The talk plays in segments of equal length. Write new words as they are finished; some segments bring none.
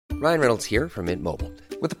Ryan Reynolds here from Mint Mobile.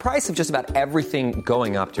 With the price of just about everything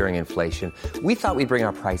going up during inflation, we thought we'd bring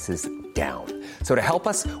our prices down. So to help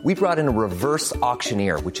us, we brought in a reverse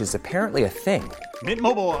auctioneer, which is apparently a thing. Mint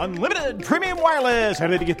Mobile Unlimited Premium Wireless. How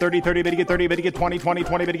to get 30, 30, bit to get 30, bit to get 20, 20,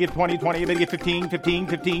 20, bit to get 20, 20, bit to get 15, 15,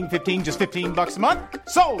 15, 15, just $15 a month?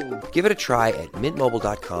 Sold! Give it a try at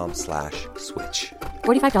mintmobile.com/switch.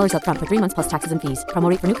 $45 up front for 3 months plus taxes and fees. Promo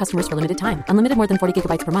rate for new customers for limited time. Unlimited more than 40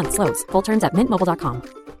 gigabytes per month. Slows full terms at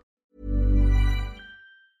mintmobile.com.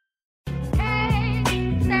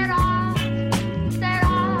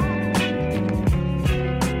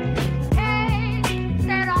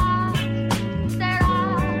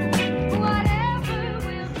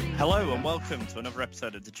 Hello and welcome to another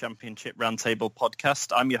episode of the Championship Roundtable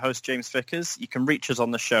podcast. I'm your host, James Vickers. You can reach us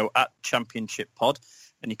on the show at Championship Pod,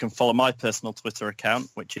 and you can follow my personal Twitter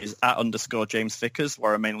account, which is @_James Vickers,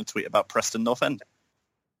 where I mainly tweet about Preston North End.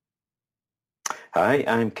 Hi,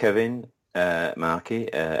 I'm Kevin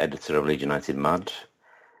Markey, editor of Leeds United Mad.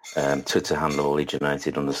 Twitter handle Leeds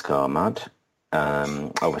United _Mad.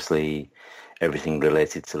 Obviously, everything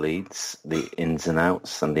related to Leeds, the ins and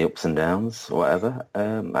outs and the ups and downs, whatever,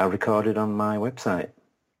 I recorded on my website.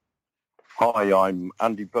 Hi, I'm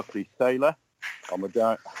Andy Buckley-Taylor. I'm a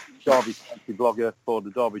Derby County blogger for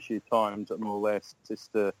the Derbyshire Times and all their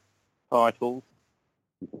sister titles.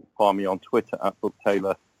 You can find me on Twitter at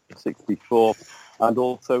BookTaylor64 and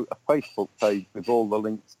also a Facebook page with all the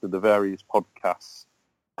links to the various podcasts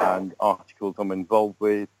and articles I'm involved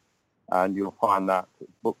with. And you'll find that at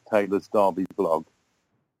Book Taylor's Derby blog.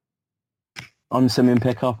 I'm Simeon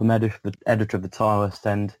Pickup. I'm editor of the Tilehurst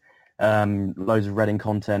End. Loads of Reading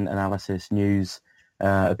content, analysis, news,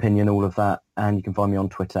 opinion, all of that. And you can find me on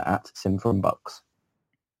Twitter at SimFromBucks.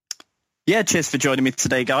 Yeah, cheers for joining me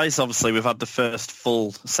today, guys. Obviously, we've had the first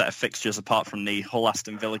full set of fixtures apart from the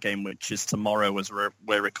Hull-Aston Villa game, which is tomorrow as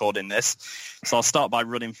we're recording this. So I'll start by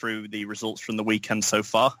running through the results from the weekend so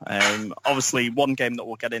far. Obviously, one game that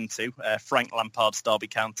we'll get into, Frank Lampard's Derby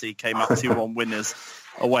County came out 2-1 winners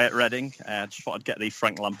away at Reading. Just thought I'd get the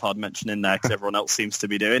Frank Lampard mention in there because everyone else seems to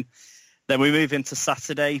be doing. Then we move into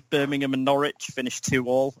Saturday. Birmingham and Norwich finished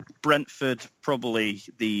 2-2. Brentford, probably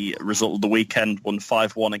the result of the weekend, won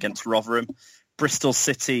 5-1 against Rotherham. Bristol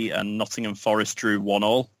City and Nottingham Forest drew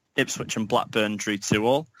 1-1. Ipswich and Blackburn drew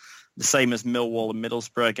 2-2. The same as Millwall and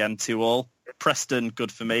Middlesbrough, again 2-2. Preston,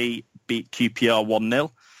 good for me, beat QPR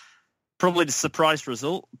 1-0. Probably the surprise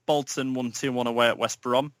result. Bolton won 2-1 away at West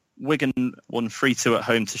Brom. Wigan won 3-2 at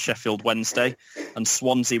home to Sheffield Wednesday. And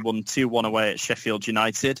Swansea won 2-1 away at Sheffield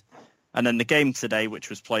United. And then the game today, which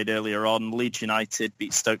was played earlier on, Leeds United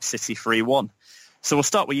beat Stoke City 3-1. So we'll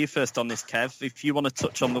start with you first on this, Kev. If you want to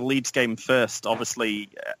touch on the Leeds game first, obviously,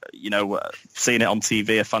 seeing it on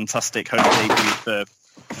TV, a fantastic home debut for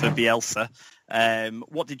Bielsa.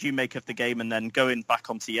 What did you make of the game? And then going back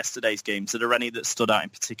onto yesterday's games, are there any that stood out in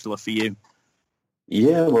particular for you?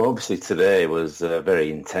 Yeah, well, obviously today was a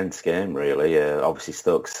very intense game, really. Obviously,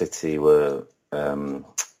 Stoke City were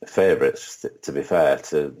favourites, to be fair,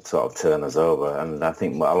 to sort of turn us over. And I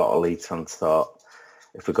think a lot of Leeds fans thought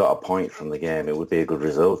if we got a point from the game, it would be a good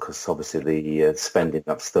result because obviously the spending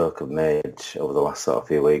that Stoke have made over the last sort of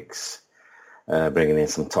few weeks, bringing in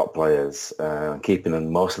some top players, keeping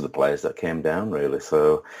in most of the players that came down, really.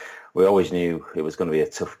 So we always knew it was going to be a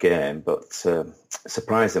tough game, but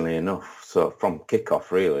surprisingly enough, so from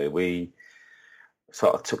kick-off, really, we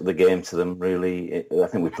sort of took the game to them, really. I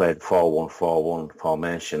think we played 4-1-4-1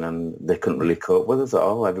 formation and they couldn't really cope with us at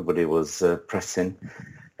all. Everybody was pressing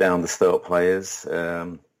down the Stoke players,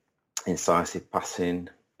 incisive passing,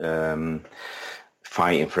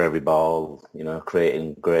 fighting for every ball,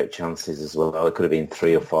 creating great chances as well. It could have been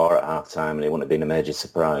 3 or 4 at half-time and it wouldn't have been a major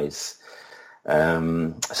surprise.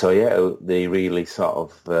 They really sort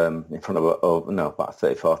of, in front of about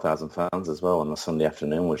 34,000 fans as well on a Sunday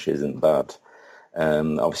afternoon, which isn't bad.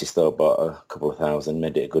 Obviously Stoke bought a couple of thousand,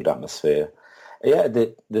 made it a good atmosphere. Yeah, I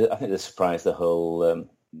think they surprised the whole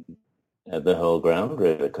ground,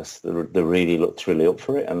 really, because they really looked really up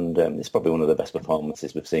for it, and it's probably one of the best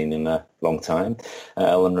performances we've seen in a long time at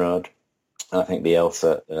Ellen Road. I think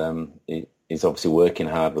Bielsa is obviously working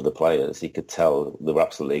hard with the players. You could tell they were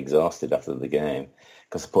absolutely exhausted after the game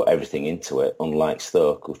because they put everything into it, unlike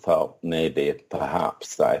Stoke, who thought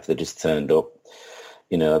perhaps that if they just turned up,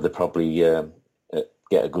 they'd probably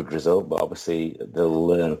get a good result, but obviously they'll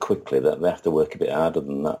learn quickly that they have to work a bit harder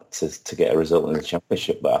than that to get a result in the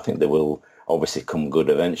Championship. But I think they will obviously come good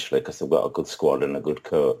eventually because they've got a good squad and a good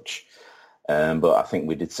coach. But I think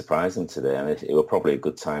we did surprise them today, and it was probably a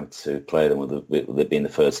good time to play them with it being the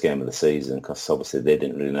first game of the season, because obviously they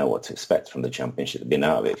didn't really know what to expect from the Championship. They've been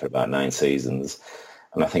out of it for about 9 seasons,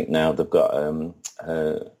 And I think now they've got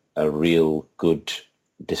a real good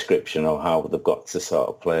description of how they've got to sort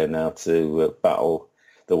of play now to battle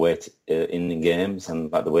the way in the games,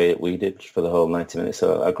 and like the way we did for the whole 90 minutes.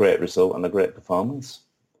 So a great result and a great performance.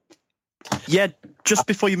 Yeah, just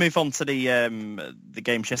before you move on to the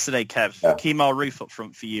games yesterday, Kev, Yeah. Kemar Roof up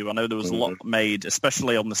front for you. I know there was a lot made,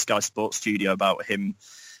 especially on the Sky Sports studio, about him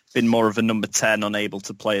being more of a number 10, unable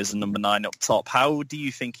to play as a number 9 up top. How do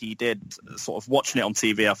you think he did? Sort of watching it on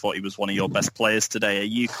TV, I thought he was one of your best players today. Are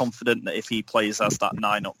you confident that if he plays as that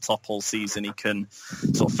 9 up top all season, he can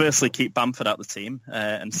sort of firstly keep Bamford out the team,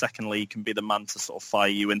 and secondly, he can be the man to sort of fire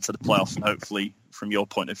you into the playoffs and hopefully, from your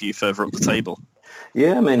point of view, further up the table?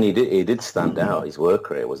 Yeah, I mean, he did stand out. His work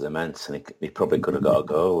rate was immense, and he probably could have got a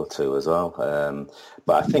goal or two as well.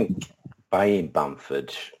 But I think buying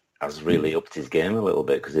Bamford has really upped his game a little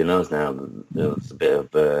bit, because he knows now there's a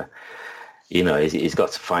bit of, he's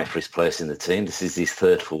got to fight for his place in the team. This is his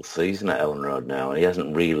third full season at Ellen Road now, and he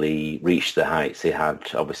hasn't really reached the heights he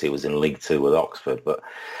had. Obviously, he was in League Two with Oxford, but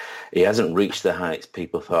he hasn't reached the heights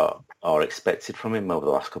people thought or expected from him over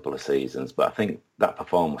the last couple of seasons. But I think that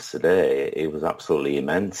performance today, it was absolutely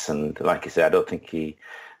immense. And like I said, I don't think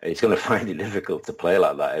he's going to find it difficult to play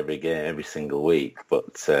like that every game, every single week,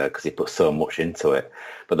 but because he put so much into it.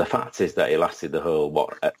 But the fact is that he lasted the whole,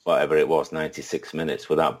 whatever it was, 96 minutes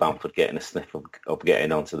without Bamford getting a sniff of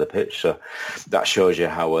getting onto the pitch. So that shows you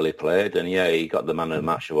how well he played. And yeah, he got the Man of the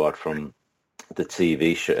Match award from the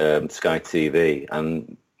TV, Sky TV,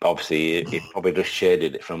 and obviously it probably just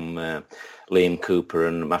shaded it from Liam Cooper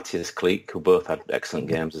and Matthias Kleek, who both had excellent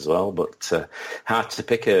games as well. But hard to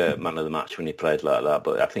pick a man of the match when he played like that.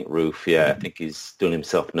 But I think Roof, I think he's done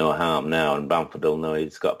himself no harm now, and Bamford will know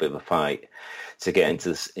he's got a bit of a fight to get into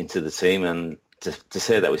the team. And to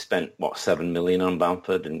say that we spent, $7 million on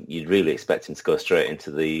Bamford, and you'd really expect him to go straight into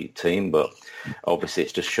the team. But obviously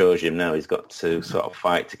it just shows him now he's got to sort of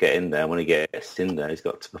fight to get in there. When he gets in there, he's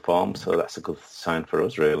got to perform. So that's a good sign for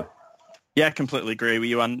us, really. Yeah, I completely agree with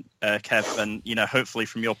you, and Kev. And hopefully,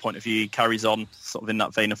 from your point of view, he carries on sort of in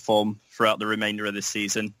that vein of form throughout the remainder of this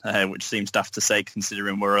season, which seems daft to say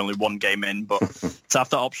considering we're only one game in. But to have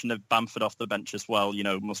that option of Bamford off the bench as well,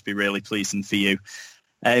 must be really pleasing for you.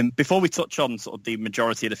 Before we touch on sort of the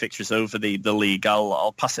majority of the fixtures over the league,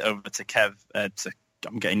 I'll pass it over to Kev.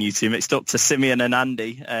 I'm getting you two mixed up, to Simeon and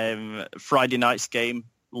Andy. Friday night's game,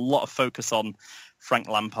 a lot of focus on Frank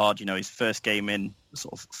Lampard, his first game in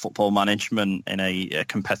sort of football management in a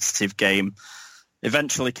competitive game.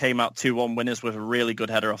 Eventually came out 2-1 winners with a really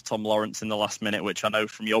good header off Tom Lawrence in the last minute, which I know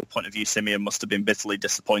from your point of view, Simeon, must have been bitterly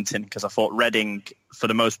disappointing, because I thought Reading, for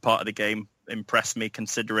the most part of the game, impressed me,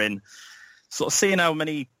 considering sort of seeing how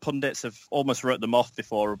many pundits have almost wrote them off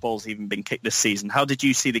before a ball's even been kicked this season. How did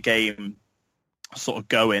you see the game sort of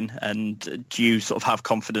going, and do you sort of have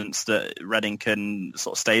confidence that Reading can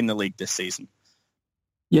sort of stay in the league this season?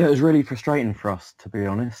 Yeah, it was really frustrating for us, to be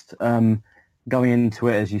honest. Going into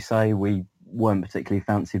it, as you say, we weren't particularly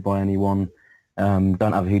fancied by anyone. Don't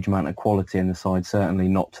have a huge amount of quality in the side, certainly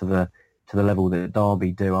not to the level that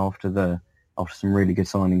Derby do after some really good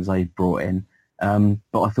signings they've brought in.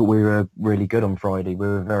 But I thought we were really good on Friday. We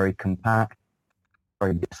were very compact,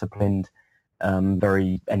 very disciplined,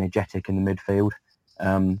 very energetic in the midfield.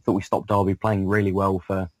 Thought we stopped Derby playing really well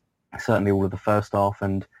for certainly all of the first half,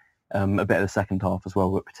 and a bit of the second half as well,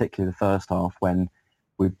 but particularly the first half when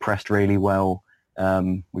we pressed really well.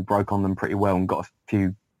 We broke on them pretty well and got a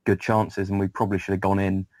few good chances, and we probably should have gone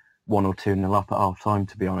in 1 or 2-0 up at half-time,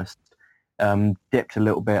 to be honest. Dipped a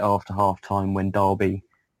little bit after half-time when Derby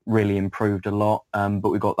really improved a lot, but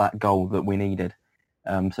we got that goal that we needed.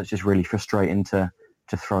 So it's just really frustrating to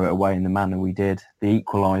throw it away in the manner we did. The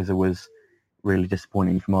equaliser was really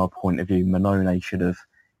disappointing from our point of view. Manone should have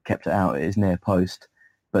kept it out at his near post.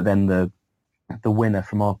 But then the winner,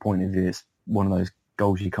 from our point of view, is one of those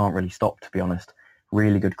goals you can't really stop, to be honest.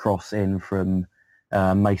 Really good cross in from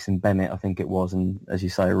Mason Bennett, I think it was, and as you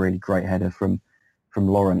say, a really great header from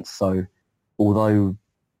Lawrence. So although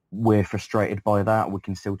we're frustrated by that, we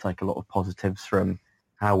can still take a lot of positives from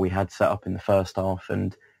how we had set up in the first half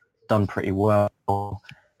and done pretty well,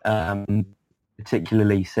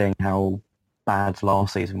 particularly seeing how bad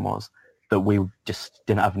last season was, that we just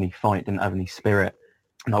didn't have any fight, didn't have any spirit.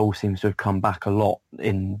 And that all seems to have come back a lot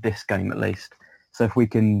in this game, at least. So if we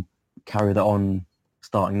can carry that on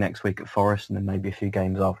starting next week at Forest and then maybe a few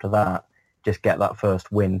games after that, just get that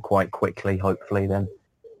first win quite quickly, hopefully, then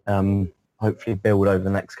hopefully build over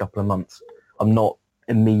the next couple of months. I'm not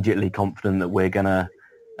immediately confident that we're going to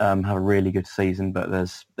have a really good season, but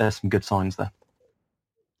there's some good signs there.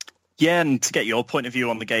 Yeah, and to get your point of view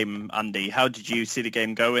on the game, Andy, how did you see the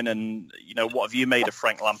game going? And, what have you made of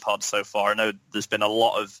Frank Lampard so far? I know there's been a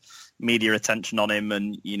lot of media attention on him,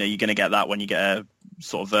 and, you're going to get that when you get a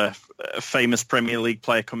sort of a famous Premier League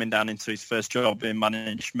player coming down into his first job in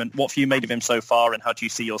management. What have you made of him so far, and how do you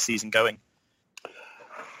see your season going?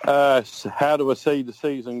 So how do I see the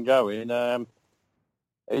season going?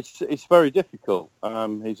 It's very difficult.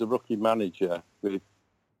 He's a rookie manager with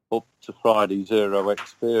up to Friday zero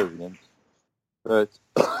experience. But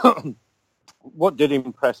what did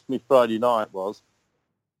impress me Friday night was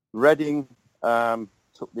Reading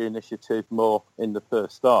took the initiative more in the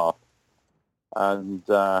first half, and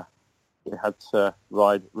we had to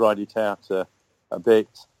ride it out a bit.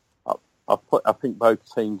 I think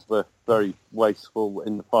both teams were very wasteful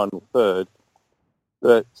in the final third.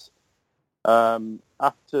 But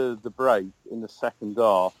after the break in the second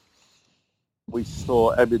half, we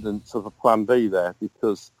saw evidence of a plan B there,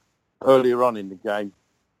 because earlier on in the game,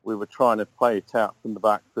 we were trying to play it out from the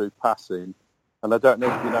back through passing. And I don't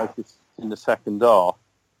know if you noticed in the second half,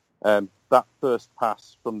 that first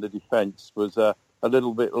pass from the defence was a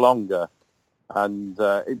little bit longer. And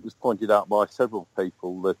it was pointed out by several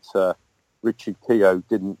people that Richard Keogh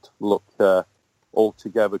didn't look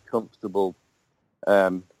altogether comfortable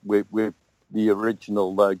with the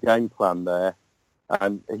original game plan there.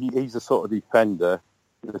 And he's a sort of defender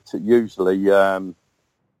that usually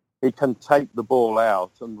he can take the ball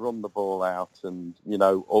out and run the ball out and,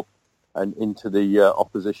 up and into the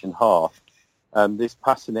opposition half. And this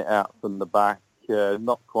passing it out from the back,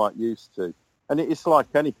 not quite used to. And it's like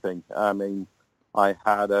anything. I mean, I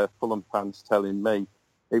had Fulham fans telling me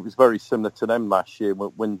it was very similar to them last year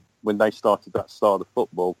when they started that style of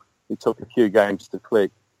football. It took a few games to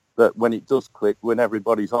click. But when it does click, when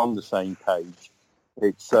everybody's on the same page,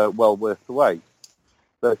 it's well worth the wait.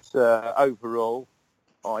 But overall,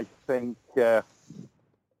 I think, I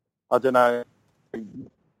don't know,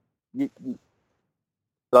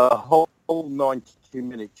 the whole 92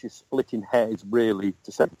 minutes is splitting hairs, really,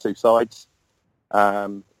 to set the two sides. I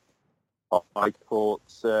thought,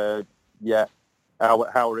 our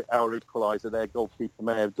equaliser, their goalkeeper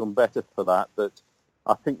may have done better for that, but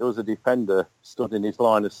I think there was a defender stood in his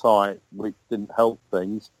line of sight, which didn't help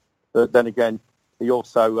things. But then again, he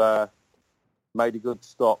also made a good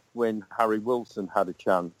stop when Harry Wilson had a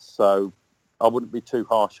chance. So I wouldn't be too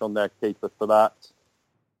harsh on their keeper for that.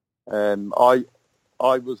 I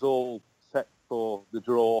was all set for the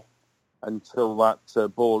draw until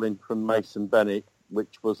that ball in from Mason Bennett,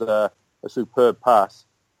 which was a superb pass.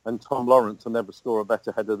 And Tom Lawrence will never score a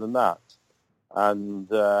better header than that. And,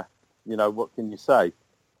 what can you say?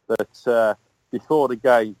 But before the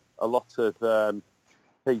game, a lot of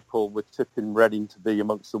people were tipping Reading to be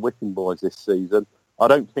amongst the whipping boys this season. I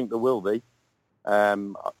don't think there will be.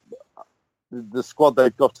 The squad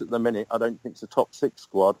they've got at the minute, I don't think it's a top six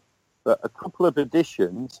squad, but a couple of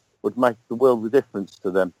additions would make the world of difference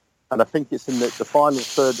to them. And I think it's in the final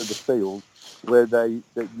third of the field where they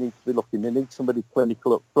need to be looking. They need somebody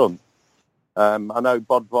clinical up front. I know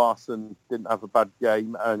Bodvarsson didn't have a bad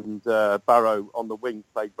game, and Barrow on the wing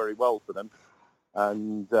played very well for them.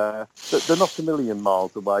 And they're not a million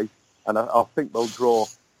miles away, and I think they'll draw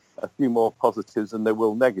a few more positives than they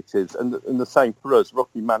will negatives. And the same for us,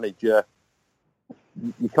 rookie manager,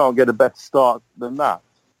 you can't get a better start than that.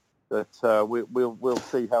 But we'll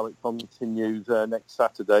see how it continues next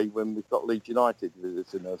Saturday when we've got Leeds United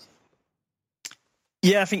visiting us.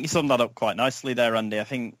 Yeah, I think you summed that up quite nicely there, Andy. I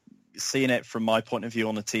think seeing it from my point of view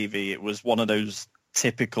on the TV, it was one of those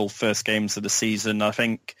typical first games of the season. I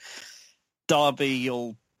think Derby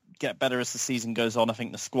will get better as the season goes on. I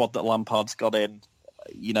think the squad that Lampard's got in,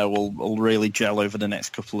 will really gel over the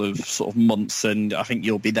next couple of sort of months, and I think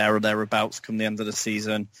you'll be there or thereabouts come the end of the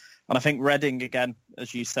season. And I think Reading, again,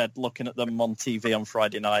 as you said, looking at them on TV on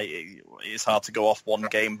Friday night, it's hard to go off one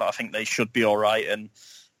game, but I think they should be all right. And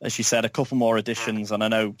as you said, a couple more additions. And I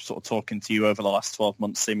know, sort of talking to you over the last 12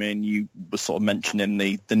 months, Simeon, you were sort of mentioning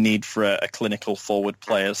the need for a clinical forward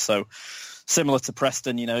player. So similar to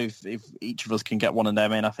Preston, if each of us can get one of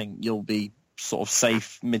them in, I think you'll be sort of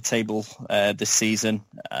safe mid-table this season.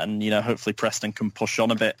 And, hopefully Preston can push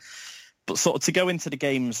on a bit. But sort of to go into the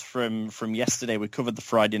games from yesterday, we covered the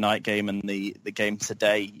Friday night game and the game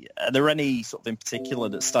today. Are there any sort of in particular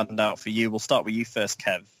that stand out for you? We'll start with you first,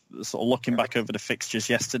 Kev. Sort of looking back over the fixtures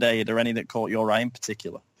yesterday, are there any that caught your eye in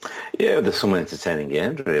particular? Yeah, there's some entertaining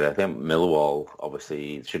games, really. I think Millwall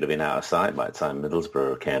obviously should have been out of sight by the time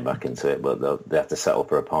Middlesbrough came back into it, but they have to settle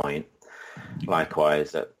for a point.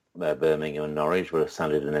 Likewise, Birmingham and Norwich were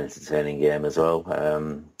sounded an entertaining game as well.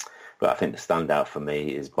 But I think the standout for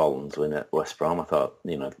me is Bolton's win at West Brom. I thought,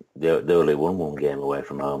 they only won one game away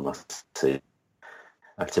from home last season.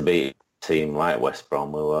 To beat a team like West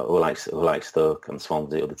Brom, who like Stoke and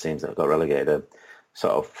Swansea, other teams that got relegated,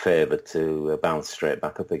 sort of favoured to bounce straight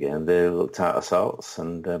back up again. They looked out of sorts,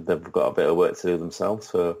 and they've got a bit of work to do themselves.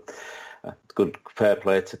 So, good fair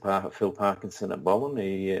play to Phil Parkinson at Bolton.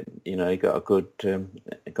 He got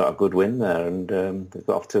a good win there, and they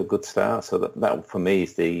got off to a good start. So that for me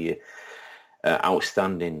is the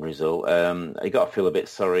outstanding result. I got to feel a bit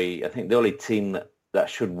sorry. I think the only team that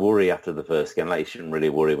should worry after the first game, like you shouldn't really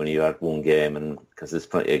worry when you had one game, and because there's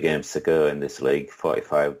plenty of games to go in this league,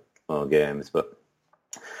 45 more games, but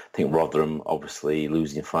I think Rotherham, obviously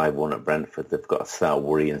losing 5-1 at Brentford, they've got to start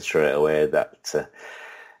worrying straight away that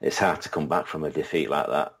it's hard to come back from a defeat like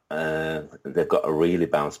that. They've got to really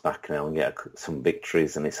bounce back now and get some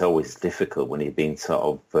victories, and it's always difficult when you've been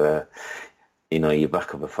sort of, you're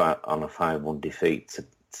back on a 5-1 defeat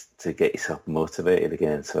to get yourself motivated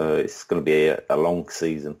again. So it's going to be a long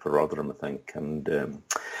season for Rotherham, I think, and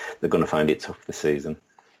they're going to find it tough this season.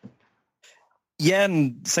 Yeah,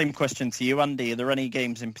 and same question to you, Andy. Are there any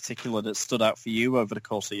games in particular that stood out for you over the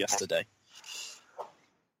course of yesterday?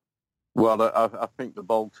 Well, I think the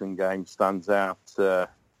Bolton game stands out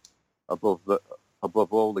above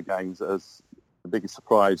all the games as the biggest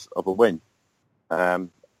surprise of a win. I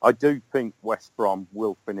do think West Brom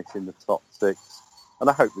will finish in the top 6, and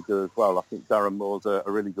I hope they do as well. I think Darren Moore's a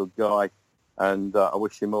really good guy, and I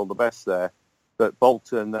wish him all the best there. But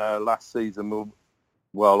Bolton last season,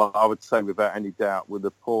 well, I would say without any doubt, were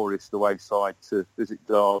the poorest away side to visit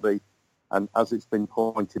Derby, and as it's been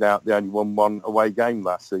pointed out, they only won one away game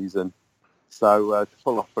last season. So to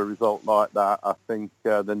pull off a result like that, I think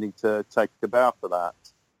they need to take a bow for that.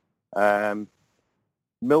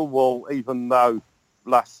 Millwall, even though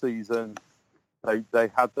last season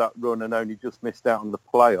they had that run and only just missed out on the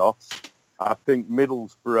playoffs, I think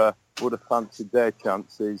Middlesbrough would have fancied their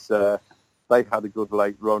chances. They had a good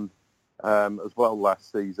late run as well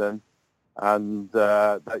last season, and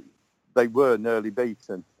they were nearly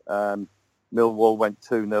beaten. Millwall went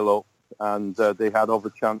 2-0 up, and they had other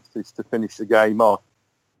chances to finish the game off,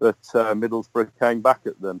 but Middlesbrough came back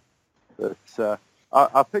at them. But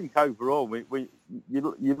I think overall,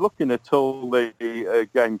 you're looking at all the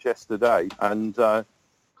games yesterday, and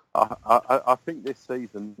I think this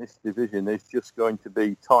season, this division is just going to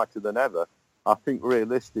be tighter than ever. I think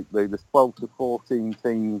realistically, there's 12 to 14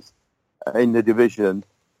 teams in the division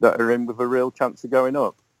that are in with a real chance of going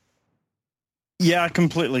up. Yeah, I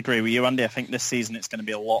completely agree with you, Andy. I think this season it's going to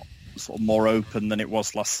be a lot sort of more open than it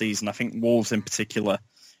was last season. I think Wolves in particular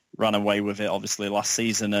ran away with it, obviously, last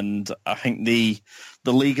season, and I think the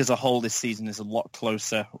league as a whole this season is a lot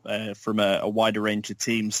closer from a wider range of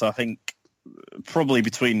teams. So I think probably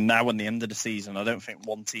between now and the end of the season, I don't think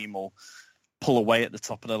one team will pull away at the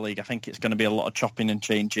top of the league. I think it's going to be a lot of chopping and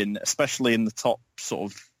changing, especially in the top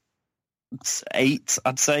sort of 8,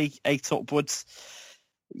 I'd say, 8 upwards.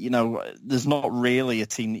 There's not really a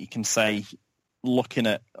team that you can say, looking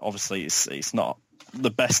at, obviously it's not the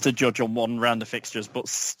best to judge on one round of fixtures, but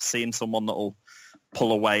seeing someone that'll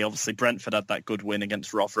pull away. Obviously Brentford had that good win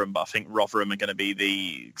against Rotherham, but I think Rotherham are going to be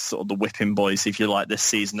the sort of the whipping boys, if you like, this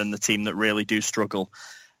season, and the team that really do struggle.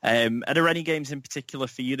 Are there any games in particular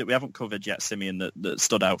for you that we haven't covered yet, Simeon, that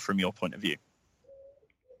stood out from your point of view?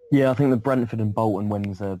 Yeah, I think the Brentford and Bolton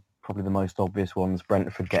wins are probably the most obvious ones.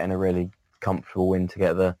 Brentford getting a really comfortable win to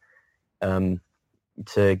get the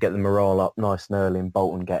morale up nice and early, and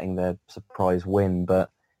Bolton getting their surprise win. But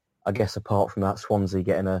I guess apart from that, Swansea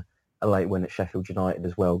getting a late win at Sheffield United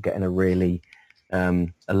as well, getting a really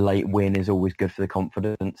a late win is always good for the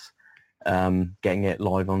confidence. Getting it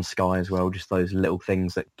live on Sky as well, just those little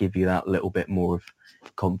things that give you that little bit more of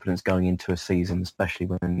confidence going into a season, especially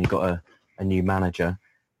when you've got a new manager.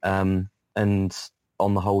 And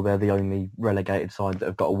on the whole, they're the only relegated side that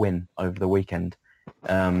have got a win over the weekend.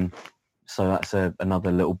 So that's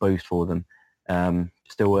another little boost for them.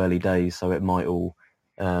 Still early days, so it might all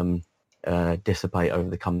dissipate over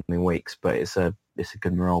the coming weeks, but it's a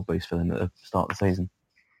good morale boost for them at the start of the season.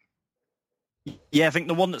 Yeah, I think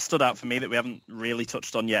the one that stood out for me that we haven't really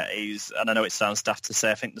touched on yet is, and I know it sounds daft to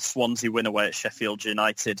say, I think the Swansea win away at Sheffield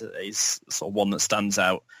United is sort of one that stands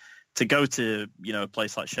out. To go to, a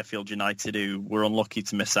place like Sheffield United, who were unlucky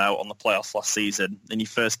to miss out on the playoffs last season, in your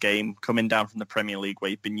first game, coming down from the Premier League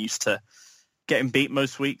where you've been used to getting beat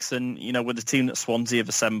most weeks, and, with the team that Swansea have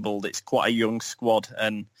assembled, it's quite a young squad,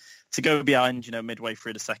 and to go behind, midway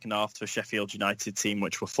through the second half to a Sheffield United team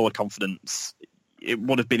which were full of confidence, it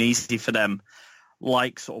would have been easy for them.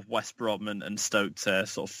 like sort of West Brom and Stoke to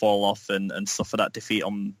sort of fall off and suffer that defeat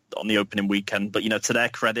on the opening weekend. But, to their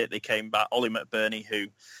credit, they came back. Ollie McBurney, who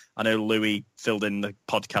I know Louis filled in the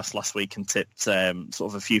podcast last week and tipped sort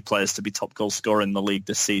of a few players to be top goal scorer in the league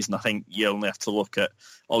this season. I think you only have to look at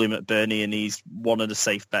Ollie McBurney, and he's one of the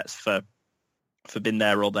safe bets for being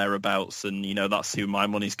there or thereabouts. And, that's who my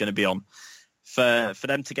money's going to be on. For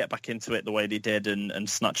them to get back into it the way they did and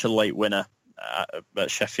snatch a late winner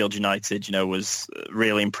at Sheffield United, was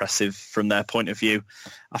really impressive from their point of view.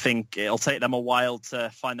 I think it'll take them a while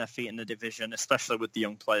to find their feet in the division, especially with the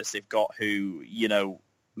young players they've got who,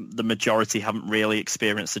 the majority haven't really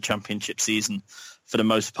experienced the championship season for the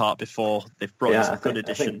most part before. They've brought in some good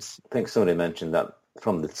additions. I think somebody mentioned that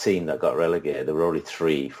from the team that got relegated, there were only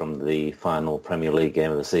 3 from the final Premier League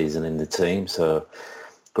game of the season in the team. So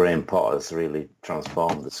Graham Potter's really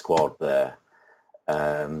transformed the squad there.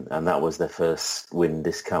 And that was their first win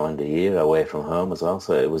this calendar year away from home as well.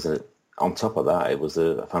 So it was on top of that, it was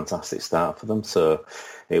a fantastic start for them. So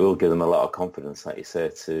it will give them a lot of confidence, like you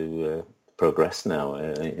say, to progress now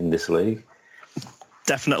in this league.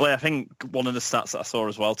 Definitely. I think one of the stats that I saw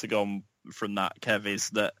as well to go on from that, Kev, is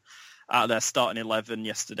that out of their starting 11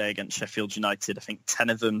 yesterday against Sheffield United, I think 10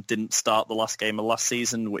 of them didn't start the last game of last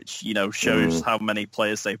season, which, shows how many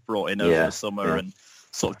players they've brought in over the summer and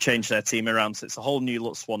sort of changed their team around. So it's a whole new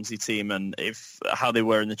look Swansea team, and if how they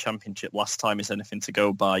were in the Championship last time is anything to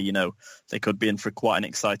go by, they could be in for quite an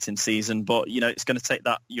exciting season. But, it's going to take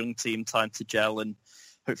that young team time to gel, and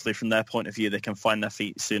hopefully from their point of view, they can find their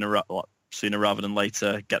feet sooner rather than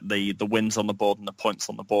later, get the wins on the board and the points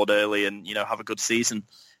on the board early and, have a good season.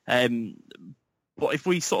 But if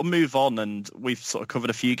we sort of move on, and we've sort of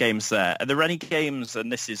covered a few games there, are there any games,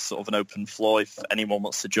 and this is sort of an open floor if anyone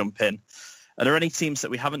wants to jump in, are there any teams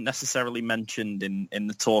that we haven't necessarily mentioned in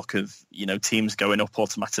the talk of, teams going up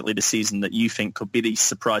automatically this season that you think could be the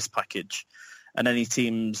surprise package? And any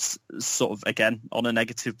teams sort of, again, on a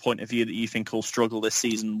negative point of view that you think will struggle this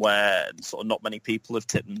season where sort of not many people have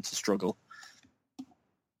tipped them to struggle?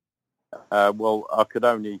 Well, I could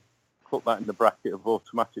only put that in the bracket of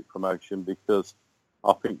automatic promotion because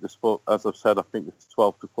I think as I've said, I think there's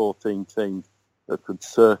 12 to 14 teams that could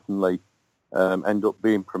certainly end up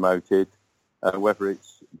being promoted. Whether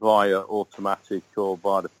it's via automatic or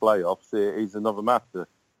via the playoffs, it is another matter.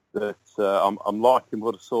 That I'm liking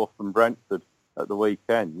what I saw from Brentford at the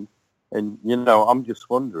weekend, and I'm just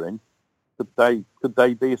wondering, could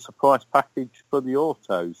they be a surprise package for the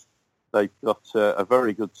Autos? They've got a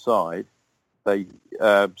very good side. They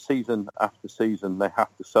season after season they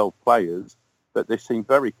have to sell players, but they seem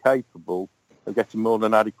very capable of getting more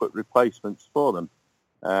than adequate replacements for them.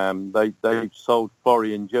 They've sold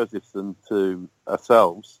Florian Josefson to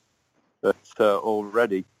ourselves, but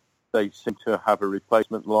already they seem to have a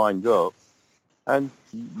replacement lined up. And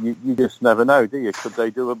you just never know, do you? Could they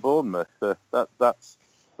do a Bournemouth? That's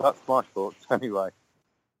my thoughts anyway.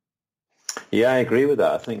 Yeah, I agree with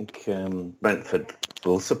that. I think Brentford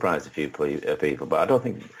will surprise a few people, but I don't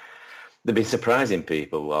think they've been surprising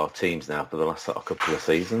people or teams now for the last couple of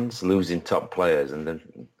seasons, losing top players and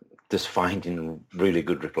then just finding really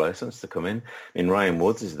good replacements to come in. I mean, Ryan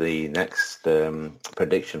Woods is the next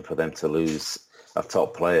prediction for them to lose a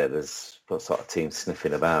top player. There's sort of teams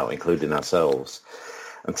sniffing about, including ourselves.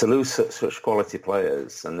 And to lose such quality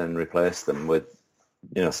players and then replace them with,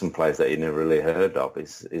 some players that you never really heard of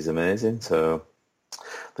is amazing. So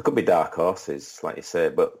there could be dark horses, like you say,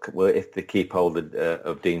 but if they keep hold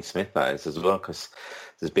of Dean Smith, that is as well, because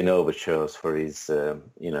there's been overtures for his,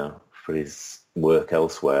 for his work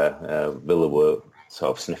elsewhere. Villa were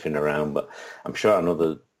sort of sniffing around, but I'm sure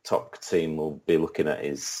another top team will be looking at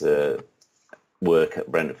his work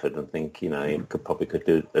at Brentford and think, he could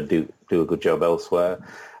do a good job elsewhere.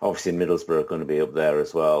 Obviously, Middlesbrough are going to be up there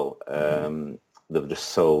as well. They've just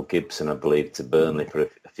sold Gibson, I believe, to Burnley for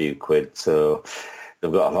a few quid, so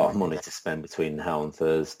they've got a lot of money to spend between now and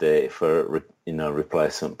Thursday for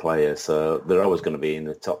replacement players. So they're always going to be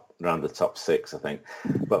in around the top 6, I think.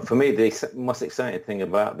 But for me, the most exciting thing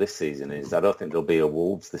about this season is I don't think there'll be a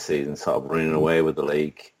Wolves this season sort of running away with the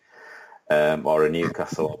league, or a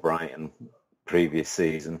Newcastle or Brighton previous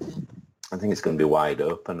season. I think it's going to be wide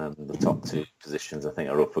open, and the top 2 positions I think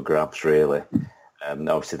are up for grabs really.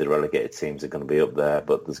 Obviously the relegated teams are going to be up there,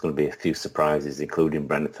 but there's going to be a few surprises, including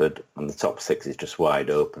Brentford, and the top 6 is just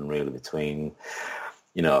wide open really between,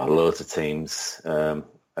 loads of teams,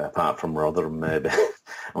 apart from Rotherham maybe,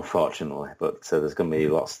 unfortunately. But there's going to be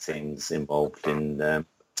lots of teams involved in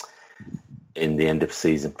in the end of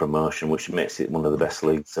season promotion, which makes it one of the best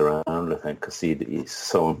leagues around, I think, because it's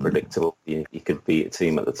so unpredictable. You could beat a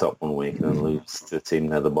team at the top one week and then lose to a team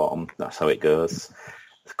near the bottom. That's how it goes.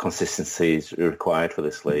 Consistency is required for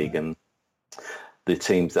this league, and the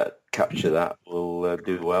teams that capture that will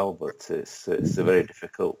do well, but it's a very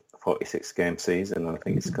difficult 46-game season, and I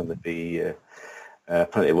think it's going to be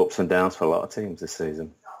plenty of ups and downs for a lot of teams this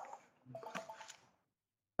season.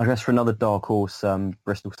 I guess for another dark horse,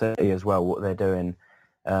 Bristol City as well, what they're doing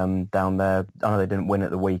down there. I know they didn't win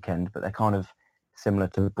at the weekend, but they're kind of similar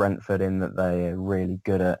to Brentford in that they're really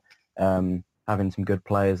good at having some good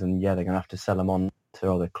players, and they're going to have to sell them on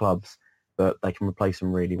to other clubs, but they can replace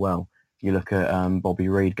them really well. You look at Bobby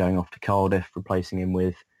Reid going off to Cardiff, replacing him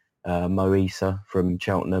with Mo Issa from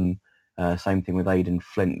Cheltenham. Same thing with Aidan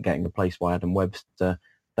Flint getting replaced by Adam Webster.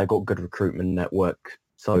 They've got good recruitment network,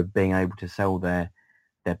 so being able to sell their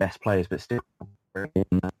best players, but still bring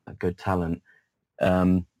in a good talent.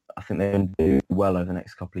 I think they're going to do well over the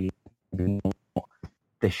next couple of years. Maybe not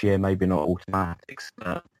this year, maybe not automatics,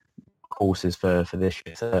 but courses for this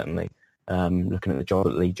year, certainly. Looking at the job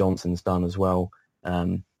that Lee Johnson's done as well.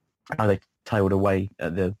 How they tailed away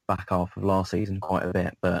at the back half of last season quite a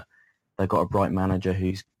bit, but they've got a bright manager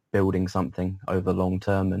who's building something over the long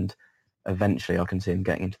term, and eventually I can see him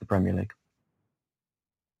getting into the Premier League.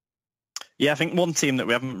 Yeah, I think one team that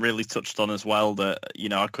we haven't really touched on as well that,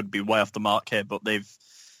 I could be way off the mark here, but they've,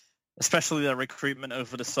 especially their recruitment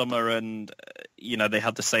over the summer, and, they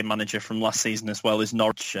had the same manager from last season as well, is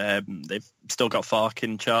Norwich. They've still got Farke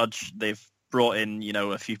in charge. They've brought in,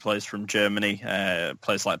 a few players from Germany,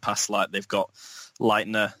 players like Paslight. They've got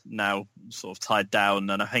Leitner now sort of tied down.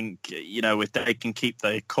 And I think, if they can keep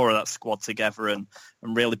the core of that squad together and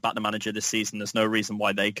really back the manager this season, there's no reason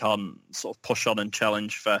why they can't sort of push on and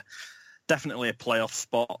challenge for definitely a playoff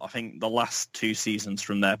spot. I think the last two seasons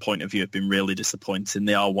from their point of view have been really disappointing.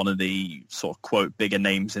 They are one of the sort of quote bigger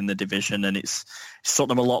names in the division, and it's took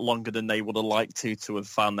them a lot longer than they would have liked to have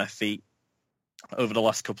found their feet over the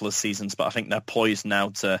last couple of seasons, but I think they're poised now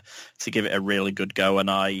to give it a really good go. And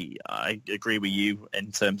I agree with you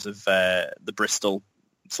in terms of the Bristol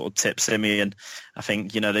sort of tip, Simeon. I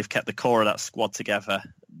think, they've kept the core of that squad together.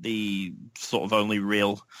 The sort of only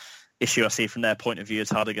real issue I see from their point of view is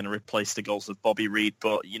how they're going to replace the goals of Bobby Reid.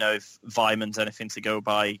 But, if Vyman's anything to go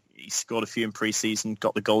by, he scored a few in pre-season,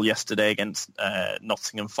 got the goal yesterday against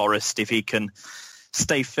Nottingham Forest. If he can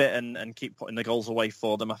stay fit and keep putting the goals away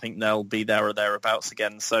for them, I think they'll be there or thereabouts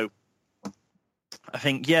again. So I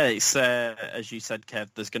think, it's as you said, Kev,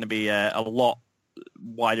 there's going to be a lot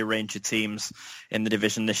wider range of teams in the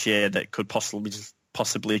division this year that could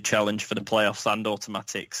possibly challenge for the playoffs and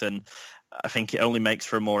automatics. And I think it only makes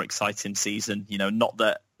for a more exciting season. Not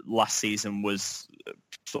that last season was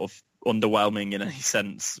sort of underwhelming in any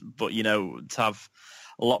sense, but, to have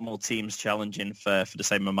a lot more teams challenging for the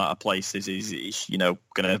same amount of places is going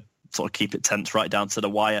to sort of keep it tense right down to the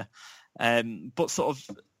wire. But sort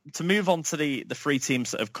of to move on to the three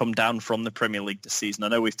teams that have come down from the Premier League this season, I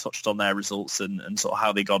know we've touched on their results and sort of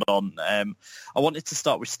how they got on. I wanted to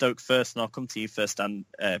start with Stoke first, and I'll come to you first, and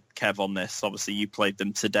Kev, on this. Obviously, you played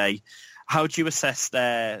them today. How do you assess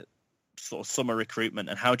their sort of summer recruitment,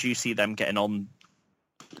 and how do you see them getting on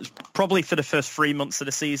probably for the first 3 months of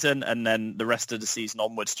the season and then the rest of the season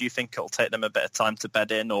onwards? Do you think it'll take them a bit of time to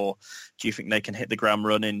bed in, or do you think they can hit the ground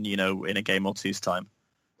running, in a game or two's time?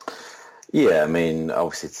 Yeah, I mean,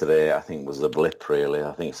 obviously today I think was a blip, really.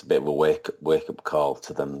 I think it's a bit of a wake-up call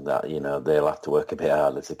to them that, they'll have to work a bit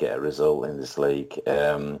harder to get a result in this league.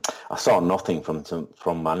 I saw nothing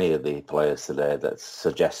from any of the players today that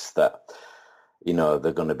suggests that,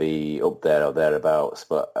 they're going to be up there or thereabouts,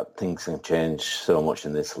 but things can change so much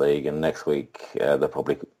in this league, and next week they'll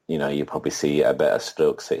probably, you probably see a better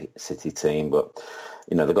Stoke City team, but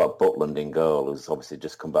they've got Butland in goal, who's obviously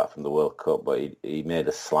just come back from the World Cup, but he made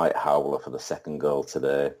a slight howler for the second goal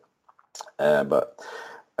today. But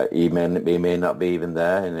he may not be even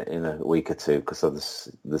there in a week or two because of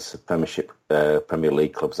this Premier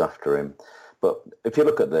League clubs after him. But if you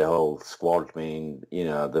look at the whole squad, I mean,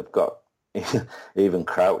 they've got even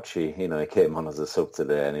Crouchy, he came on as a sub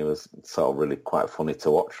today, and he was sort of really quite funny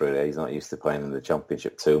to watch, really. He's not used to playing in the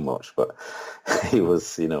Championship too much, but he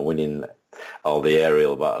was, winning all the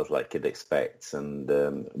aerial battles like you'd expect, and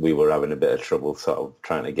we were having a bit of trouble sort of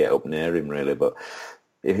trying to get up near him, really. But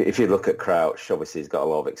if you look at Crouch, obviously he's got a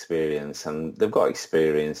lot of experience, and they've got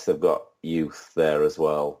youth there as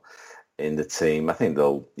well in the team. I think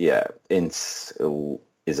Ince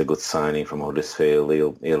is a good signing from Huddersfield.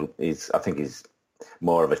 I think he's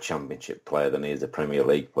more of a Championship player than he is a Premier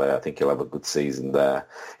League player. I think he'll have a good season there.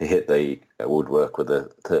 He hit the woodwork with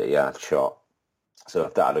a 30-yard shot So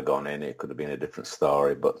if that had gone in, it could have been a different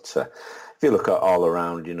story. But if you look at all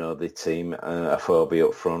around, the team, Afobe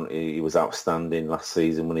up front, he was outstanding last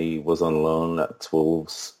season when he was on loan at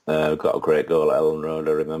Wolves. Got a great goal at Ellen Road,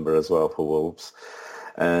 I remember, as well, for Wolves.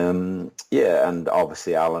 And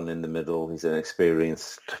obviously Alan in the middle, he's an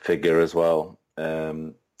experienced figure as well.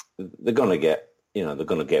 They're going to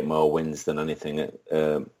get more wins than anything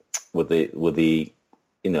with the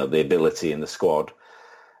ability in the squad.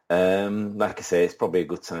 Like I say, it's probably a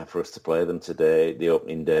good time for us to play them today, the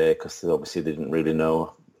opening day, because obviously they didn't really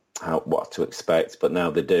know what to expect, but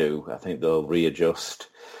now they do. I think they'll readjust.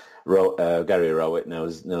 Gary Rowett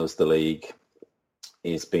knows the league.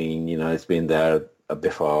 He's been there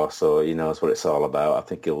before, so he knows what it's all about. I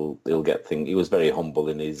think he'll get things. He was very humble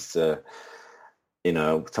in his,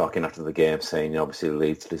 talking after the game, saying obviously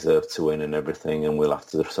Leeds deserve to win and everything, and we'll have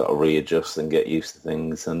to sort of readjust and get used to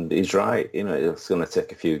things. And he's right. It's going to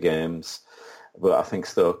take a few games, but I think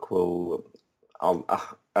Stoke will.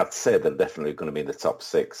 I'd say they're definitely going to be in the top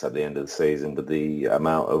 6 at the end of the season with the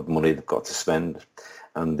amount of money they've got to spend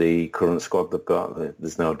and the current squad they've got.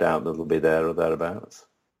 There's no doubt that they'll be there or thereabouts.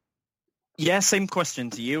 Yeah, same question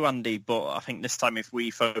to you, Andy, but I think this time if we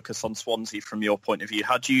focus on Swansea from your point of view,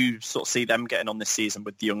 how do you sort of see them getting on this season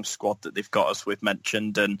with the young squad that they've got, as we've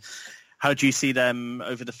mentioned, and how do you see them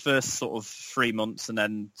over the first sort of 3 months and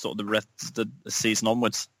then sort of the rest of the season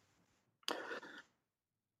onwards?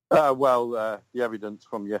 The evidence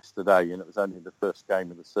from yesterday, and it was only the first game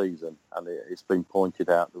of the season, and it's been pointed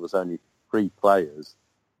out there was only 3 players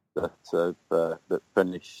that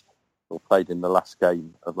finished or played in the last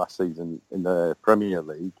game of last season in the Premier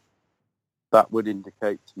League. That would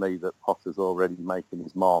indicate to me that Potter's already making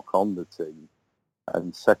his mark on the team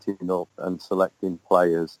and setting up and selecting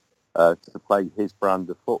players to play his brand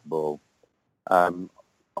of football.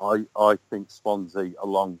 I think Swansea,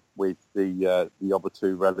 along with the other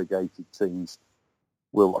 2 relegated teams,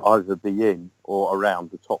 will either be in or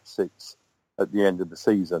around the top 6 at the end of the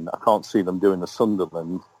season. I can't see them doing a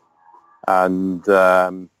Sunderland, and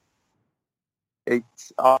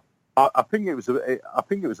I think it was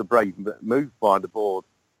a brave move by the board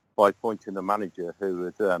by appointing a manager who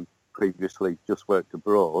had previously just worked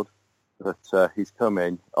abroad. That he's come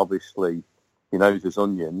in, obviously he knows his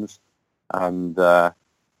onions, and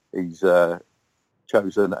he's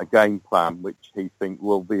chosen a game plan which he thinks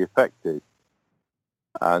will be effective.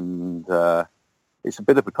 And it's a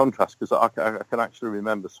bit of a contrast because I can actually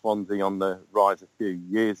remember Swansea on the rise a few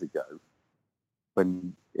years ago,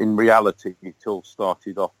 when in reality it all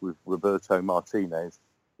started off with Roberto Martinez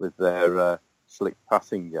with their slick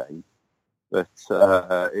passing game. But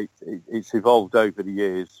it's evolved over the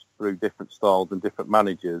years through different styles and different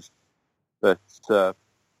managers. But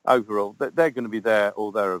overall, they're going to be there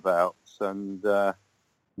or thereabouts, and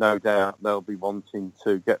no doubt they'll be wanting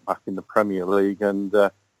to get back in the Premier League and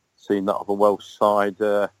seeing that other Welsh side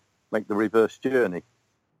make the reverse journey.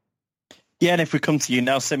 Yeah, and if we come to you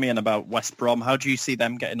now, Simeon, about West Brom, how do you see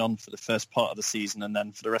them getting on for the first part of the season and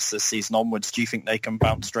then for the rest of the season onwards? Do you think they can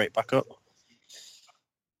bounce straight back up?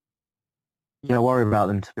 Yeah, I worry about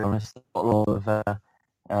them, to be honest. They've got a lot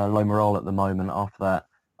of low morale at the moment after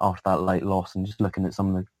that late loss, and just looking at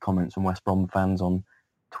some of the comments from West Brom fans on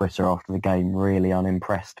Twitter after the game, really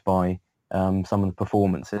unimpressed by some of the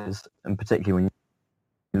performances, and particularly when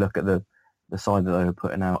you look at the side that they were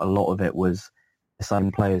putting out, a lot of it was the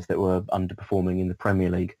same players that were underperforming in the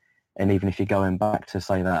Premier League. And even if you're going back to,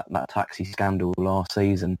 say, that taxi scandal last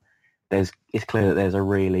season, it's clear that there's a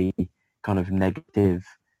really kind of negative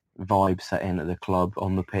vibe set in at the club,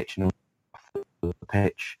 on the pitch and off the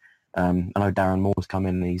pitch. I know Darren Moore's come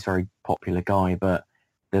in and he's a very popular guy, but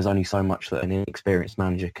there's only so much that an inexperienced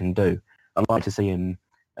manager can do. I'd like to see him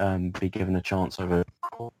be given a chance over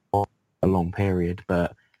a long period,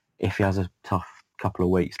 but if he has a tough couple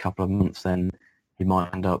of weeks, couple of months, then he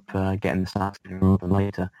might end up getting the stats sooner than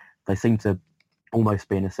later. They seem to almost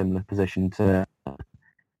be in a similar position to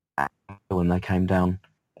when they came down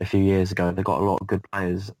a few years ago. They've got a lot of good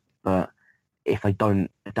players, but if they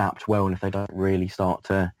don't adapt well and if they don't really start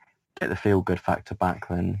to get the feel-good factor back,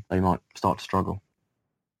 then they might start to struggle.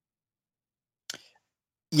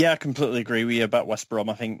 Yeah, I completely agree with you about West Brom.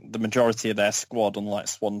 I think the majority of their squad, unlike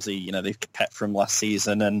Swansea, they've kept from last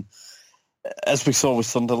season, and as we saw with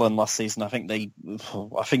Sunderland last season, I think they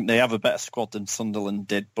have a better squad than Sunderland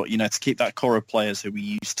did. But to keep that core of players who we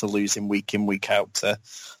used to losing week in, week out, to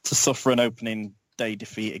suffer an opening day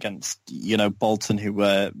defeat against Bolton, who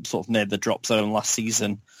were sort of near the drop zone last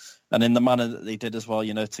season, and in the manner that they did as well,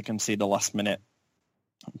 to concede a last minute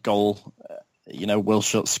goal.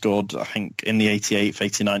 Wilshot scored, I think, in the 88th,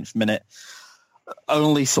 89th minute.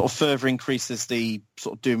 only sort of further increases the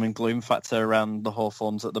sort of doom and gloom factor around the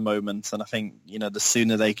Hawthorns at the moment. And I think, the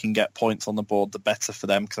sooner they can get points on the board, the better for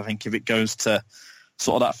them. Because I think if it goes to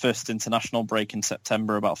sort of that first international break in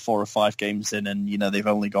September, about 4 or 5 games in, and, they've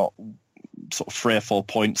only got sort of 3 or 4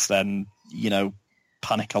 points, then,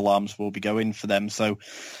 panic alarms will be going for them. So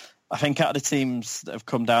I think out of the teams that have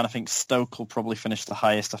come down, I think Stoke will probably finish the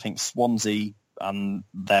highest. I think Swansea and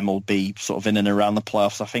them will be sort of in and around the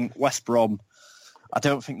playoffs. I think West Brom, I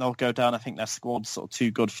don't think they'll go down. I think their squad's sort of too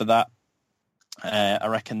good for that. I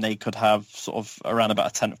reckon they could have sort of around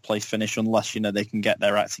about a 10th place finish unless, they can get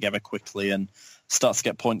their act together quickly and start to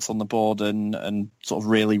get points on the board and sort of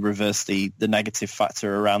really reverse the negative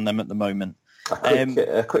factor around them at the moment.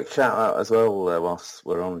 A quick shout out as well whilst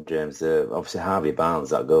we're on, James. Obviously, Harvey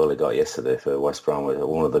Barnes, that goal he got yesterday for West Brom, was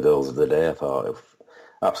one of the goals of the day, I thought.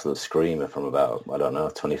 Absolute screamer from about,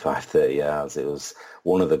 25, 30 yards. It was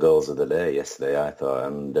one of the goals of the day yesterday, I thought.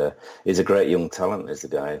 And he's a great young talent, is the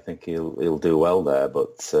guy. I think he'll do well there.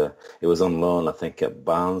 But he was on loan, I think, at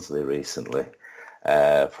Barnsley recently.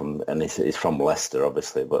 He's from Leicester,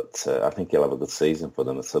 obviously, but I think he'll have a good season for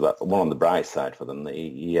them. So that one on the bright side for them,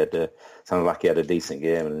 he had sounded like he had a decent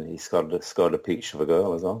game, and he scored a peach of a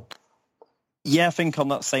goal as well. Yeah, I think on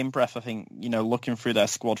that same breath, I think looking through their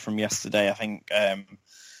squad from yesterday, I think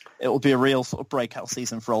it will be a real sort of breakout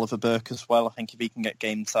season for Oliver Burke as well. I think if he can get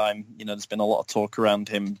game time, there's been a lot of talk around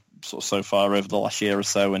him sort of so far over the last year or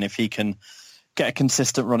so, and if he can get a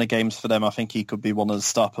consistent run of games for them, I think he could be one of the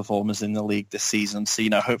star performers in the league this season. So,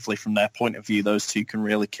 hopefully from their point of view, those two can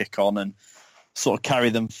really kick on and sort of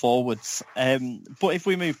carry them forwards. But if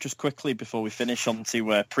we move just quickly before we finish on to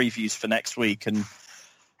previews for next week, and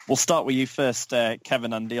we'll start with you first,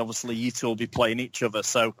 Kevin, Andy. Obviously, you two will be playing each other.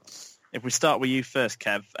 So if we start with you first,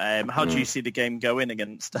 Kev, how do you see the game going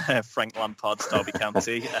against Frank Lampard's Derby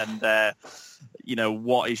County? And,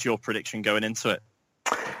 what is your prediction going into it?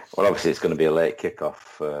 Well, obviously, it's going to be a late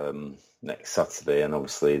kickoff next Saturday, and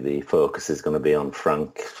obviously the focus is going to be on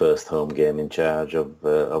Frank, first home game in charge of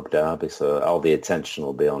Derby. So all the attention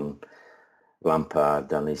will be on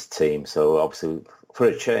Lampard and his team. So obviously, for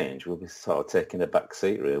a change, we'll be sort of taking a back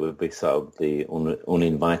seat, really. We'll be sort of the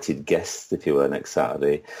uninvited guests, if you were, next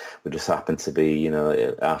Saturday. We just happen to be,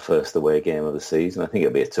 our first away game of the season. I think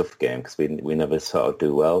it'll be a tough game because we never sort of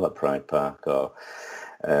do well at Pride Park or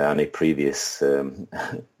any previous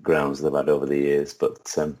grounds they've had over the years. But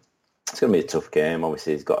it's going to be a tough game.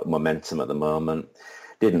 Obviously, he's got momentum at the moment.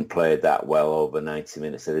 Didn't play that well over 90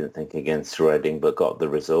 minutes, I didn't think, against Reading, but got the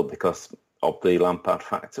result because of the Lampard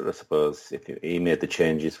factor, I suppose. He made the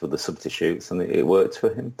changes for the substitutes and it worked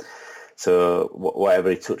for him. So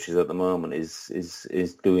whatever he touches at the moment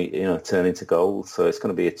is doing, turning to gold. So it's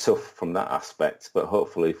going to be tough from that aspect. But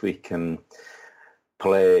hopefully, if we can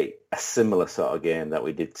play a similar sort of game that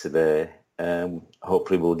we did today,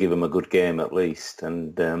 hopefully we'll give them a good game at least.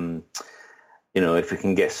 And, if we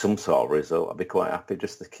can get some sort of result, I'd be quite happy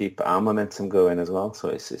just to keep our momentum going as well. So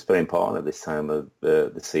it's very important at this time of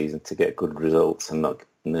the season to get good results and not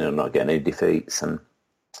get any defeats. And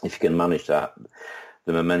if you can manage that,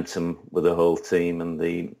 the momentum with the whole team and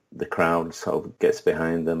the crowd sort of gets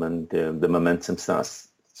behind them, and the momentum starts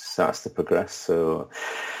to progress. So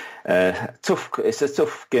it's a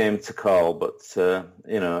tough game to call, but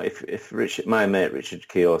if my mate Richard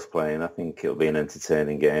Keogh's playing, I think it'll be an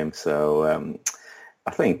entertaining game. So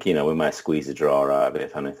I think we might squeeze a draw out of it,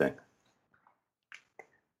 if anything.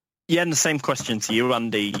 Yeah, and the same question to you,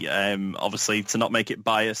 Andy. Obviously, to not make it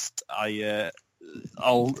biased,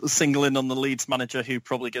 I'll single in on the Leeds manager who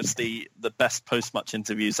probably gives the best post-match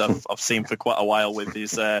interviews I've seen for quite a while with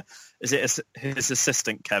his his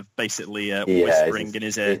assistant, Kev, basically whispering in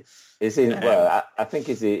his ear. I think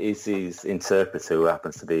it's his interpreter who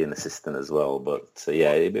happens to be an assistant as well. But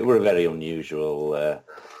we're a very unusual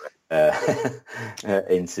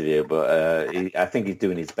interview. But I think he's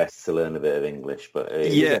doing his best to learn a bit of English. But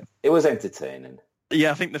it was entertaining.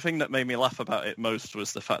 Yeah, I think the thing that made me laugh about it most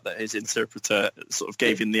was the fact that his interpreter sort of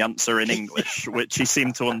gave him the answer in English, which he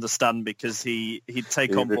seemed to understand because he'd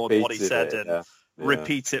take on board what he said and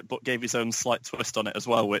repeat it, but gave his own slight twist on it as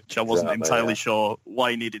well, which I wasn't entirely sure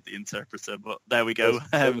why he needed the interpreter, but there we go.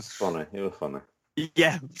 It was funny.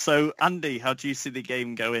 Yeah, so Andy, how do you see the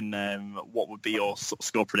game going? What would be your sort of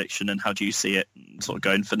score prediction and how do you see it sort of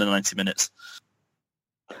going for the 90 minutes?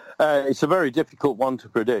 It's a very difficult one to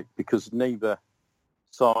predict because neither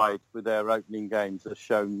side with their opening games has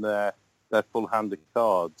shown their full hand of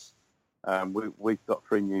cards. We've got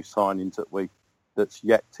 3 new signings that's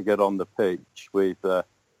yet to get on the pitch with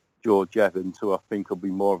George Evans, who I think will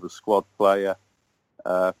be more of a squad player,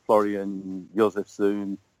 Florian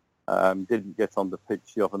Josefsson, Didn't get on the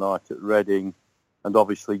pitch the other night at Reading. And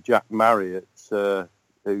obviously Jack Marriott, who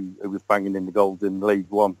was banging in the goals in League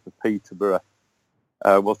One for Peterborough,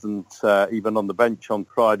 wasn't even on the bench on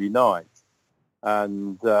Friday night.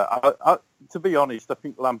 And to be honest, I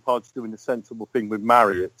think Lampard's doing a sensible thing with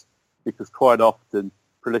Marriott, because quite often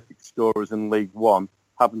prolific scorers in League One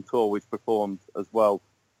haven't always performed as well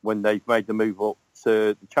when they've made the move up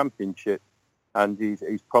to the Championship. And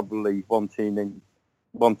he's probably wanting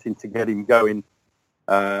to get him going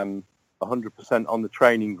 100% on the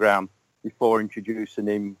training ground before introducing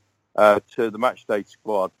him to the matchday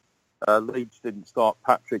squad. Leeds didn't start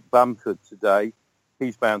Patrick Bamford today.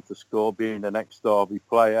 He's bound to score, being an ex-Derby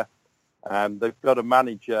player. They've got a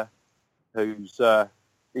manager who's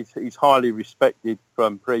he's highly respected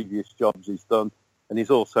from previous jobs he's done, and he's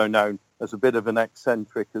also known as a bit of an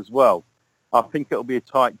eccentric as well. I think it'll be a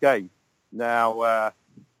tight game. Now,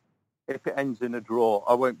 if it ends in a draw,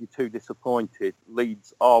 I won't be too disappointed.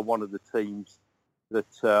 Leeds are one of the teams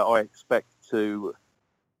that I expect to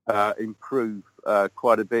improve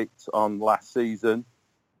quite a bit on last season.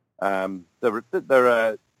 They're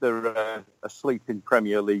a sleeping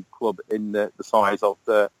Premier League club in the size of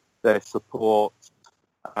their support,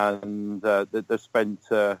 and they've spent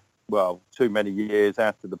too many years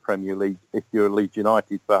out of the Premier League if you're a Leeds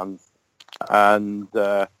United fans, and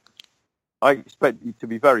I expect it to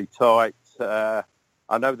be very tight. I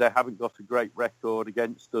know they haven't got a great record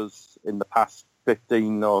against us in the past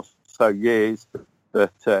 15 or so years,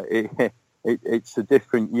 but it's a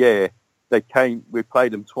different year. We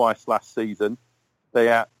played them twice last season.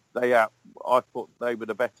 I thought they were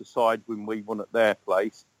the better side when we won at their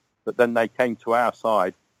place, but then they came to our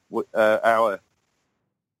side,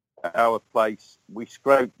 our place. We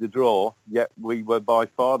scraped the draw, yet we were by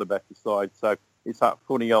far the better side. So it's that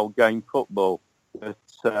funny old game, football. But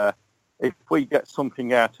if we get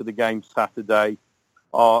something out of the game Saturday,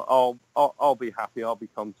 I'll be happy. I'll be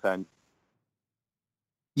content.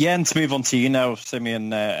 Yeah, and to move on to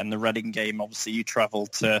Simeon, and the Reading game, obviously you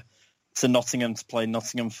travelled to Nottingham to play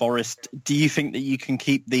Nottingham Forest. Do you think that you can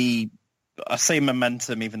keep I say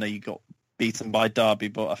momentum, even though you got beaten by Derby,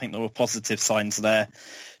 but I think there were positive signs there.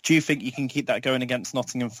 Do you think you can keep that going against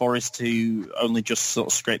Nottingham Forest, who only just sort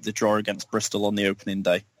of scraped the draw against Bristol on the opening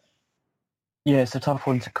day? Yeah, it's a tough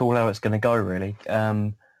one to call how it's going to go, really.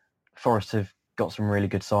 Forest have got some really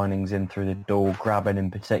good signings in through the door. Graben in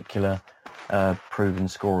particular, proven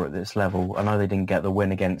scorer at this level. I know they didn't get the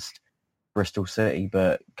win against Bristol City,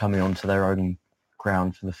 but coming onto their own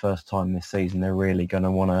ground for the first time this season, they're really going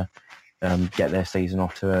to want to get their season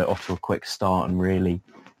off to a quick start and really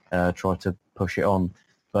try to push it on.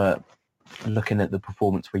 But looking at the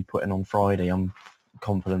performance we put in on Friday, I'm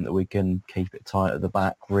confident that we can keep it tight at the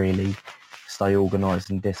back, really stay organised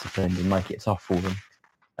and disciplined and make it tough for them.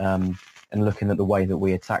 And looking at the way that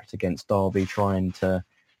we attacked against Derby, trying to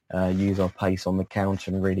use our pace on the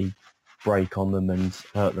counter and really break on them and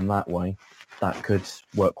hurt them that way, that could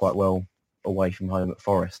work quite well away from home at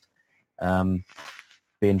Forest.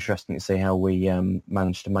 Be interesting to see how we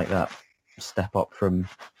manage to make that step up from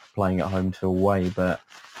playing at home to away, but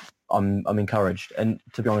I'm encouraged. And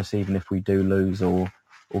to be honest, even if we do lose or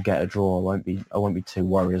get a draw, I won't be too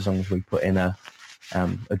worried as long as we put in a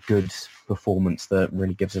good performance that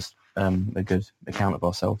really gives us a good account of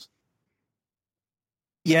ourselves.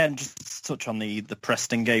 Yeah, and just to touch on the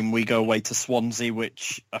Preston game, we go away to Swansea,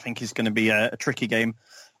 which I think is going to be a tricky game.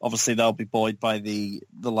 Obviously, they'll be buoyed by the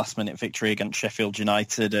last-minute victory against Sheffield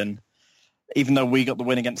United, and even though we got the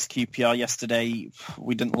win against QPR yesterday,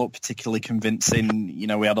 we didn't look particularly convincing. You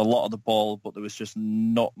know, we had a lot of the ball, but there was just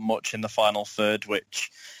not much in the final third,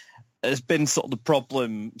 which has been sort of the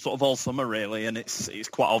problem sort of all summer, really, and it's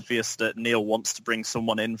quite obvious that Neil wants to bring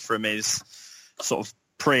someone in from his sort of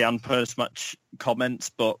pre- and post-match comments,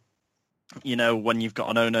 but you know, when you've got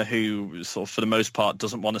an owner who sort of for the most part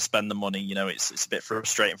doesn't want to spend the money, you know, it's a bit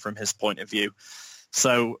frustrating from his point of view.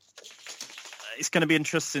 So it's going to be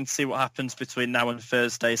interesting to see what happens between now and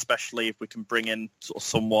Thursday, especially if we can bring in sort of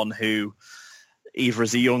someone who either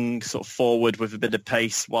is a young sort of forward with a bit of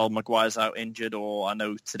pace while Maguire's out injured, or I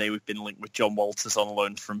know today we've been linked with John Walters on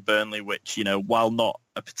loan from Burnley, which, you know, while not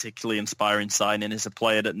a particularly inspiring signing, is a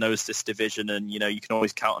player that knows this division, and, you know, you can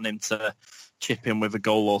always count on him to chip in with a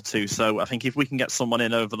goal or two. So I think if we can get someone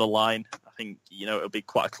in over the line, I think, you know, it'll be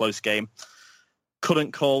quite a close game.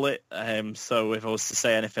 Couldn't call it. So if I was to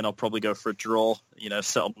say anything, I'll probably go for a draw, you know,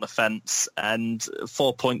 sit on the fence, and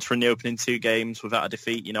 4 points from the opening two games without a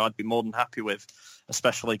defeat, you know, I'd be more than happy with,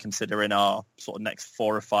 especially considering our sort of next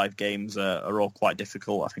 4 or 5 games are all quite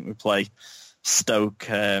difficult. I think we play Stoke,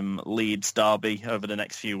 Leeds, Derby over the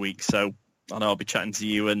next few weeks. So I know I'll be chatting to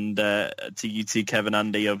you and to you two, Kevin,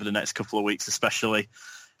 Andy, over the next couple of weeks especially.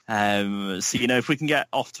 So, if we can get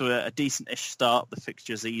off to a decent-ish start, the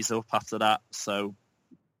fixtures ease up after that. So,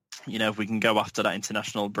 if we can go after that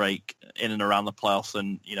international break in and around the playoffs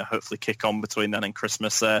and, hopefully kick on between then and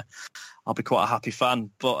Christmas, I'll be quite a happy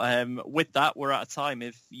fan. But with that, we're out of time.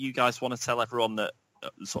 If you guys want to tell everyone that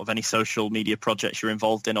sort of any social media projects you're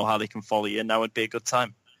involved in or how they can follow you, now would be a good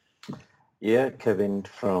time. Yeah, Kevin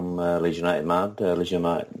from Leeds United Mad, Leeds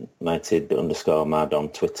United _Mad on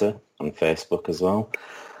Twitter and Facebook as well.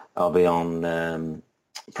 I'll be on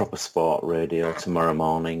Proper Sport Radio tomorrow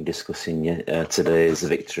morning discussing today's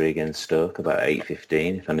victory against Stoke about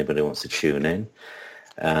 8:15 if anybody wants to tune in.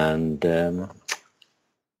 And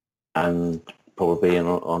probably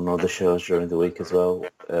on other shows during the week as well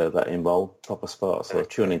that involve Proper Sport. So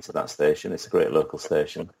tune into that station. It's a great local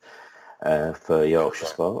station for Yorkshire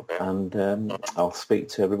sport. And I'll speak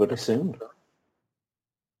to everybody soon.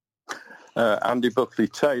 Andy Buckley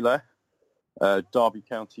Taylor, Derby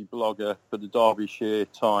County blogger for the Derbyshire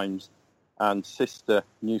Times and sister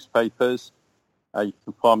newspapers. You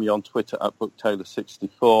can find me on Twitter at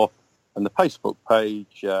BookTaylor64 and the Facebook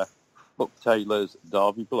page, Book Taylor's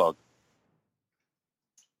Derby blog.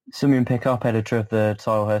 Simeon Pickup, editor of the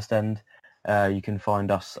Tilehurst End. You can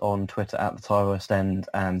find us on Twitter at the Tilehurst End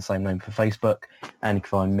and same name for Facebook. And you can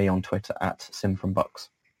find me on Twitter at SimFromBucks.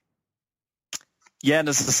 Yeah, and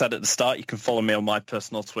as I said at the start, you can follow me on my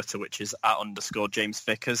personal Twitter, which is @_James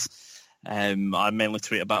Vickers. I mainly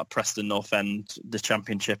tweet about Preston North End, the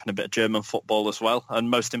Championship, and a bit of German football as well. And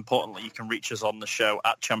most importantly, you can reach us on the show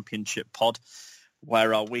at Championship Pod,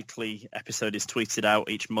 where our weekly episode is tweeted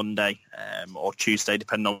out each Monday or Tuesday,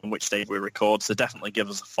 depending on which day we record. So definitely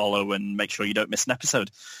give us a follow and make sure you don't miss an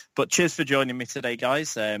episode. But cheers for joining me today,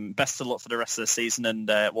 guys. Best of luck for the rest of the season, and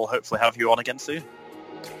we'll hopefully have you on again soon.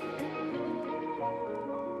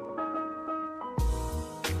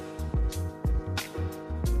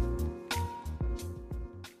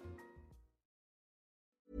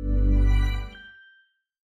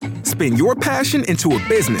 Spin your passion into a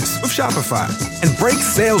business with Shopify and break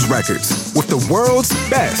sales records with the world's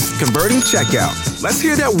best converting checkout. Let's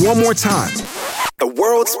hear that one more time. The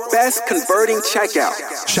world's best converting checkout.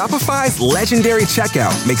 Shopify's legendary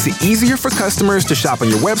checkout makes it easier for customers to shop on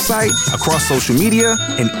your website, across social media,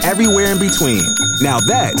 and everywhere in between. Now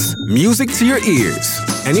that's music to your ears.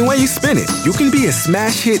 Any way you spin it, you can be a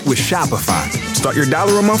smash hit with Shopify. Start your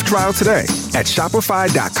 $1 a month trial today at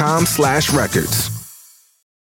shopify.com/records.